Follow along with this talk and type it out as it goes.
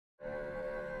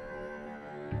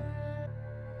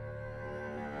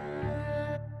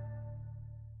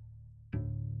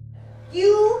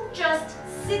You just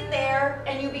sit there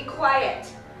and you be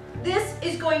quiet. This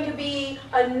is going to be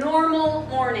a normal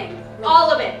morning.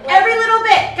 All of it. Every little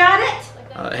bit. Got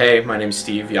it? Hey, my name's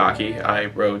Steve Yockey. I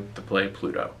wrote the play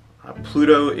Pluto.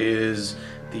 Pluto is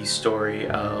the story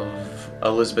of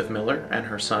Elizabeth Miller and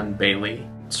her son Bailey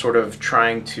sort of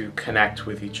trying to connect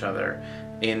with each other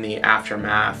in the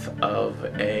aftermath of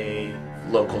a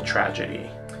local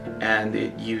tragedy. And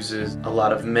it uses a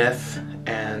lot of myth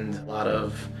and a lot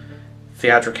of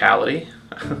theatricality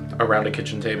around a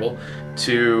kitchen table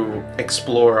to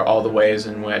explore all the ways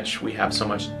in which we have so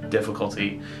much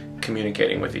difficulty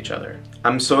communicating with each other.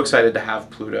 I'm so excited to have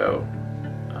Pluto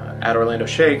at Orlando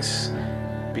Shakes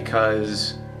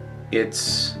because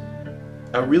it's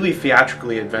a really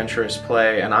theatrically adventurous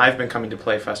play, and I've been coming to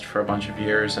Playfest for a bunch of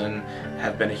years and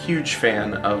have been a huge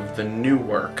fan of the new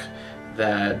work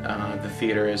that the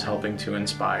theater is helping to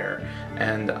inspire.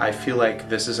 And I feel like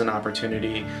this is an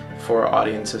opportunity for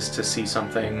audiences to see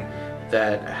something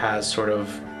that has sort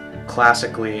of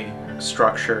classically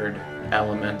structured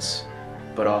elements,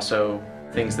 but also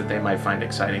things that they might find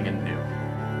exciting and new.